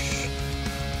life.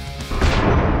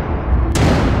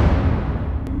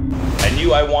 And you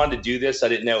knew I wanted to do this. I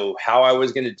didn't know how I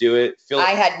was going to do it.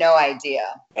 I had no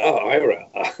idea. Oh, Ira.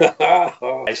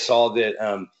 I saw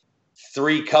that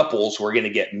 3 couples were going to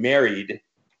get married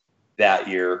that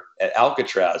year at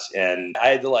Alcatraz, and I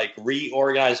had to like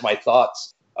reorganize my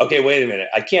thoughts. Okay, wait a minute.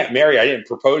 I can't marry. I didn't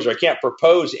propose her. I can't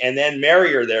propose and then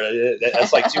marry her there.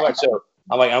 That's like too much. So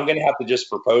I'm like, I'm going to have to just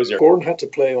propose her. Korn had to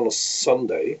play on a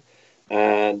Sunday,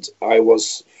 and I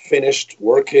was finished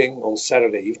working on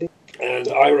Saturday evening. And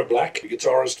Ira Black, the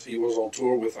guitarist, he was on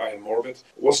tour with I Am Morbid,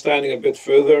 was standing a bit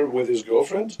further with his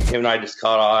girlfriend. Him and I just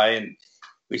caught eye, and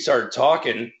we started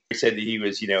talking. He said that he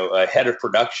was, head of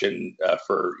production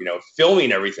for,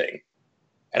 filming everything.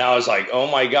 And I was like,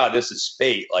 oh my God, this is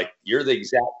fate. Like, you're the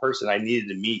exact person I needed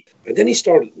to meet. And then he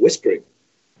started whispering.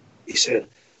 He said,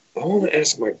 I want to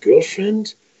ask my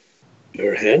girlfriend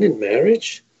her hand in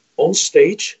marriage on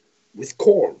stage with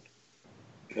Korn.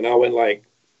 And I went like,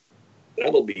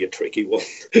 that'll be a tricky one.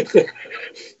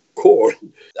 Korn.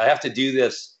 I have to do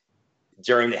this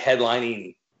during the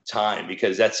headlining time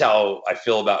because that's how I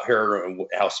feel about her and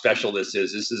how special this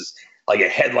is. This is like a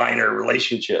headliner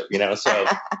relationship, so.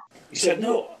 He said,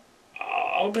 no,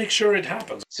 I'll make sure it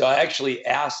happens. So I actually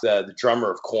asked the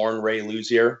drummer of Korn, Ray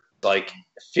Luzier, like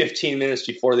 15 minutes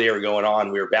before they were going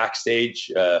on. We were backstage,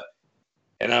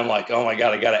 and I'm like, oh my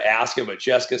God, I got to ask him. But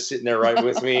Jessica's sitting there right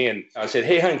with me. And I said,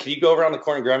 hey, hon, can you go around the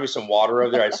corner and grab me some water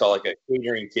over there? I saw like a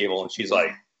catering table. And she's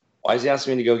like, why is he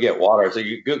asking me to go get water? I said,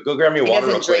 go grab me water.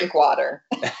 He doesn't drink water.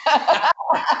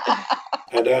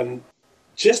 And then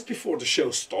just before the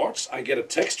show starts, I get a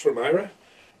text from Ira.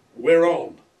 We're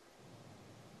on.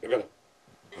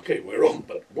 Okay, we're on,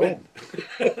 but when?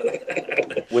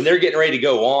 When they're getting ready to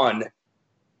go on,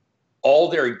 all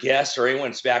their guests or anyone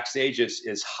that's backstage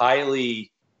is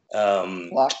highly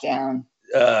locked down.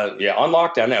 On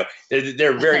lockdown. No,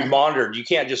 they're very monitored. You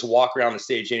can't just walk around the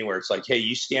stage anywhere. It's like, hey,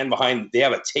 you stand behind. They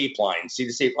have a tape line. See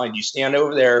the tape line? You stand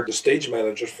over there. The stage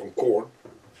manager from Korn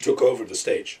took over the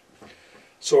stage.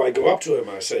 So I go up to him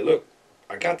and I say, look,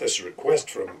 I got this request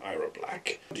from Ira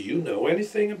Black. Do you know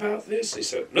anything about this? He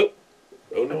said, nope,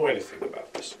 don't know anything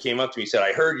about this. Came up to me and said,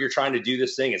 I heard you're trying to do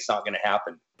this thing. It's not going to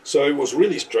happen. So it was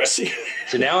really stressy.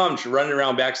 So now I'm running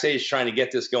around backstage trying to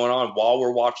get this going on while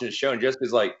we're watching the show. And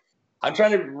Jessica's like, I'm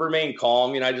trying to remain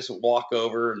calm. I just walk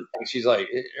over and she's like,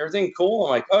 everything cool?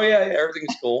 I'm like, oh yeah,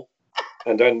 everything's cool.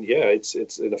 And then, it's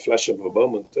in a flash of a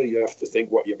moment. You have to think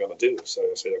what you're going to do. So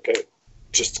I said, okay,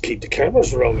 just keep the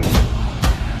cameras rolling.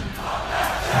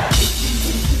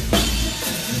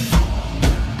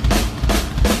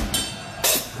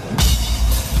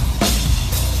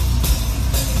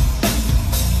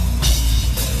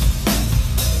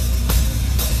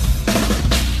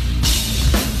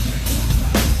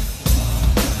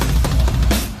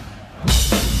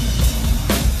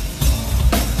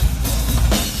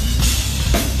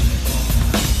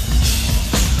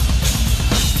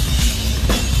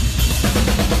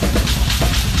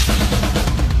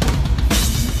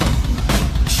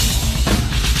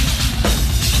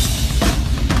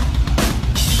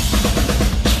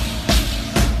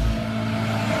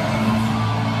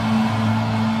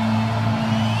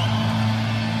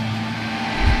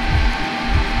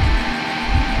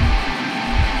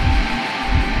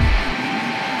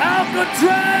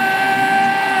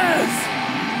 Alcatraz!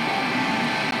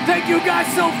 Thank you guys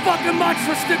so fucking much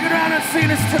for sticking around and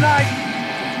seeing us tonight.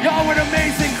 Y'all were an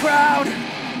amazing crowd.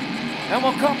 And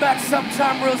we'll come back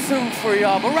sometime real soon for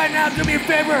y'all. But right now, do me a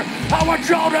favor. I want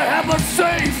y'all to have a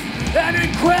safe and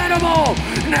incredible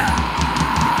night.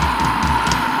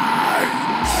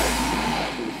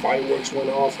 The fireworks went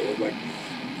off. I was like,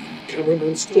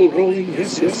 cameraman still rolling.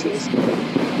 Yes.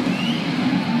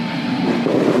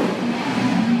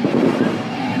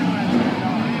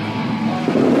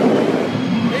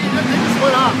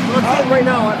 Went off. Let's start right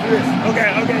now after this. Okay,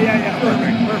 yeah.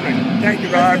 Perfect. Thank you,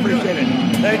 bro. I appreciate it.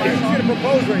 Thank you. He's gonna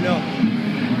propose right now.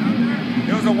 He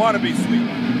doesn't want to be sweet.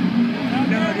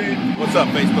 No, dude. What's up,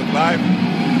 Facebook Live?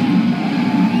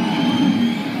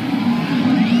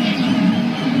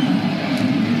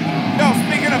 Yo,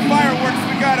 speaking of fireworks,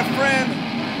 we got a friend,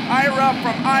 Ira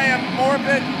from I Am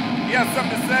Morbid. He has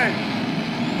something to say.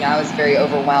 I was very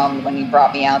overwhelmed when he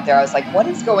brought me out there. I was like, what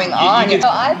is going on?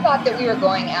 I thought that we were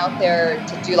going out there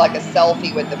to do like a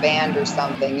selfie with the band or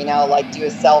something, like do a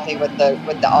selfie with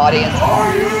the audience.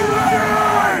 Are you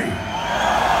ready?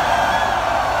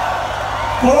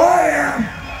 Well, I am,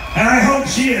 and I hope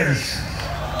she is.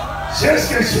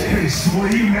 Sister, cheers. Will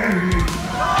you marry me?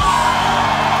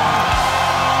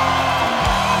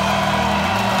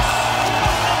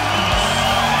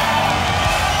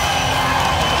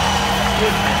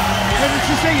 Did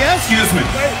she say yes? Excuse me.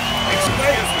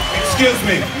 Excuse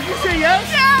me. Did you say yes?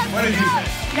 Yes! What did you say?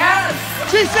 Yes!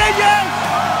 She said yes!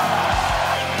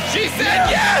 She said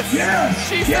yes! Yes!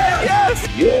 She said yes!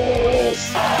 Yes!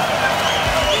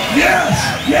 Yes!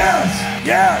 Yes!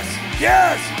 Yes!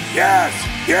 Yes! Yes!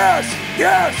 Yes!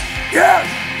 Yes! Yes!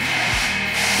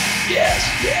 Yes,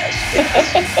 yes, yes,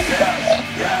 yes,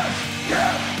 yes,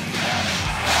 yes.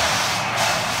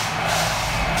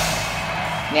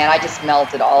 Man, I just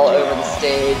melted all over the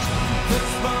stage.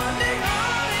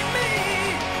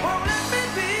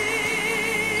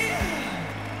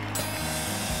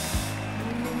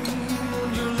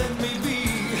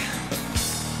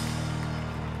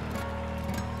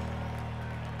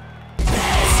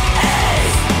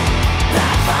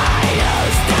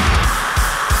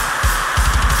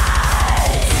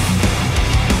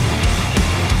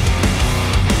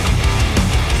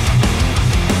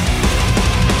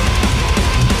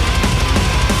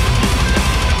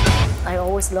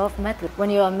 Love metal. When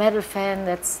you're a metal fan,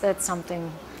 that's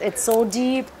something. It's so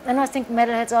deep, and I think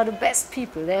metalheads are the best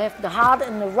people. They have the heart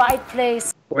in the right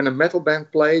place. When a metal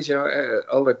band plays, you know,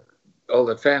 all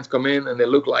the fans come in and they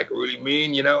look like really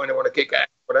mean, you know, and they want to kick ass,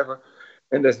 whatever.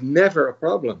 And there's never a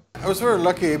problem. I was very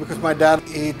lucky because my dad,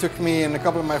 he took me and a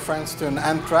couple of my friends to an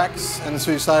Anthrax and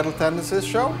Suicidal Tendencies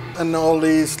show, and all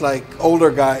these like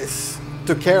older guys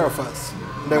took care of us.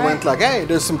 They went like, "Hey,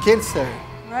 there's some kids there.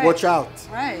 Watch out."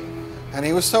 Right. And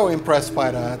he was so impressed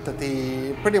by that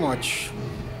he pretty much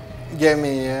gave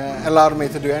me, allowed me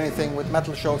to do anything with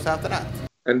metal shows after that.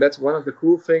 And that's one of the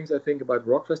cool things I think about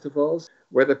rock festivals.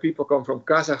 Whether people come from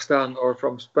Kazakhstan or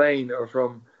from Spain or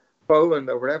from Poland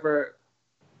or wherever,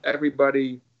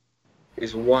 everybody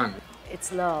is one.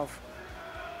 It's love.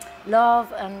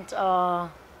 Love and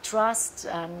trust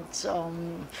and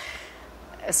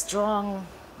a strong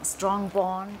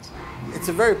bond. It's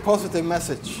a very positive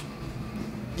message.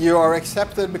 You are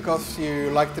accepted because you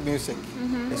like the music.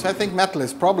 Mm-hmm. So I think metal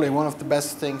is probably one of the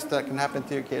best things that can happen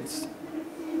to your kids.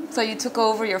 So you took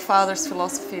over your father's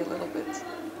philosophy a little bit.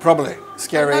 Probably.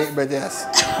 Scary, but yes.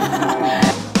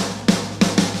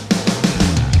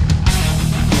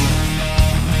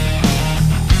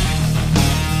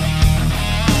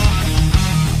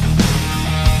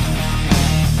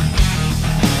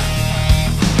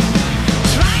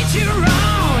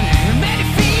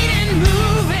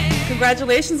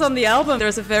 Congratulations on the album.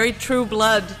 There's a very True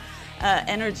Blood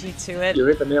energy to it. You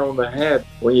hit the nail on the head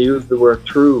when you use the word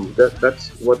true. That's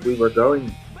what we were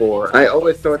going for. I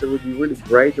always thought it would be really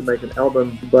great to make an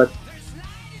album, but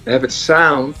have it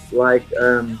sound like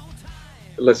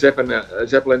Led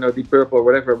Zeppelin or Deep Purple or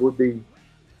whatever would be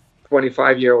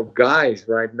 25-year-old guys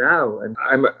right now. And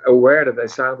I'm aware that they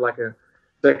sound like a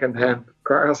second-hand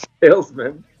car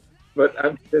salesman, but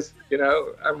I'm just, you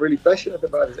know, I'm really passionate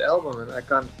about this album and I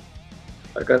can't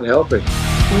help it.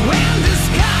 When the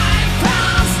sky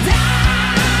falls down,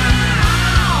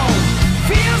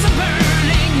 feels are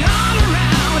burning all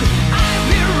around, I'll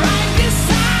be right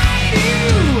beside you.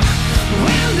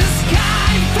 When the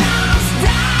sky falls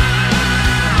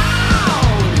down,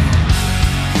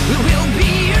 we'll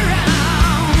be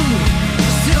around,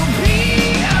 still be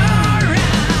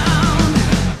around.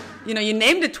 You know, you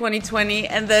named it 2020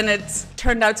 and then it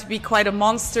turned out to be quite a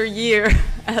monster year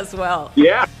as well.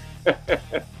 Yeah.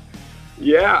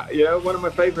 Yeah, you know, one of my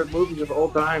favorite movies of all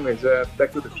time is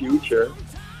Back to the Future.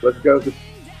 Let's go to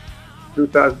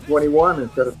 2021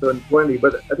 instead of 2020.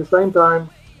 But at the same time,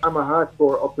 I'm a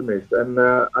hardcore optimist, and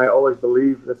I always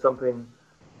believe that something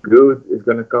good is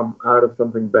going to come out of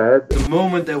something bad. The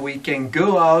moment that we can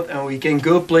go out and we can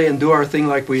go play and do our thing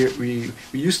like we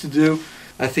used to do,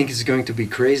 I think it's going to be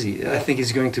crazy. I think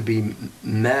it's going to be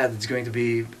mad. It's going to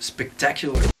be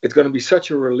spectacular. It's going to be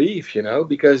such a relief, you know,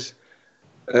 because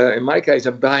in my case,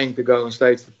 I'm dying to go on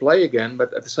stage to play again.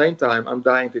 But at the same time, I'm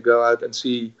dying to go out and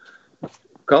see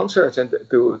concerts and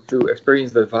to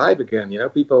experience the vibe again. You know,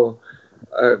 people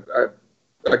are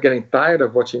getting tired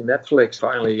of watching Netflix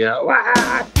finally, you know.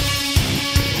 Wah!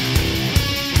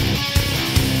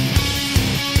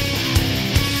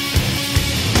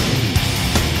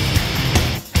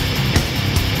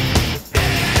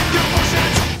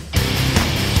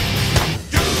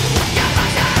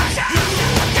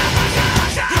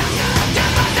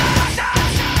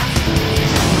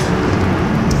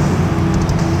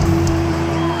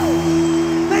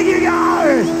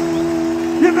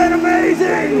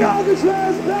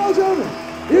 Alcatraz, Belgium.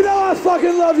 You know I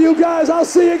fucking love you guys. I'll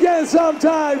see you again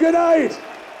sometime. Good night.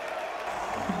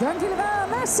 Dank jullie wel.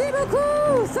 Merci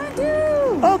beaucoup. Thank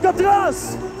you.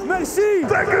 Alcatraz, merci.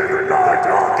 Thank you. Good night,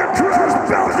 Alcatraz,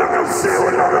 Belgium. We'll see you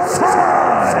another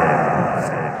time.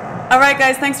 All right,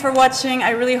 guys, thanks for watching.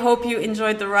 I really hope you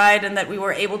enjoyed the ride and that we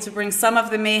were able to bring some of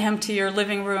the mayhem to your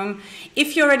living room.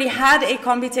 If you already had a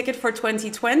combi ticket for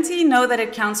 2020, know that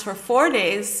it counts for 4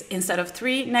 days instead of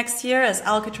 3 next year, as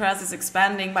Alcatraz is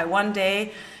expanding by 1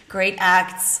 day, great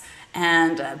acts,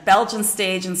 and Belgian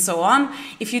stage and so on.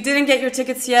 If you didn't get your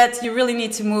tickets yet, you really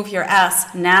need to move your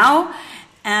ass now.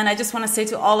 And I just want to say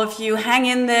to all of you, hang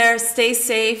in there, stay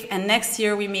safe, and next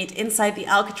year we meet inside the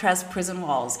Alcatraz prison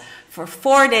walls for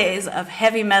 4 days of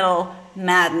heavy metal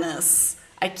madness.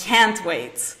 I can't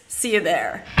wait. See you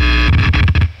there.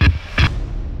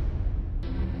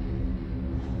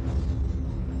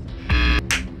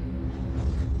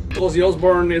 Ozzy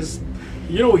Osbourne is,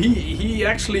 you know, he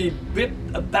actually bit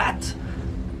a bat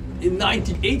in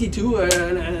 1982,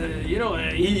 and you know,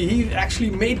 he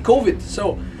actually made COVID.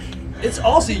 So it's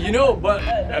Ozzy, you know. But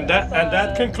and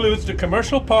that concludes the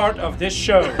commercial part of this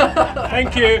show.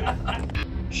 Thank you.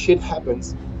 Shit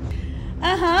happens.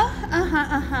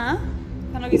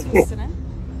 Kan nog iets hoesten, hè?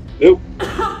 Nope.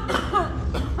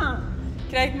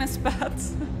 Krijg ik mijn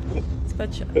spuit.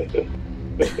 Spatje.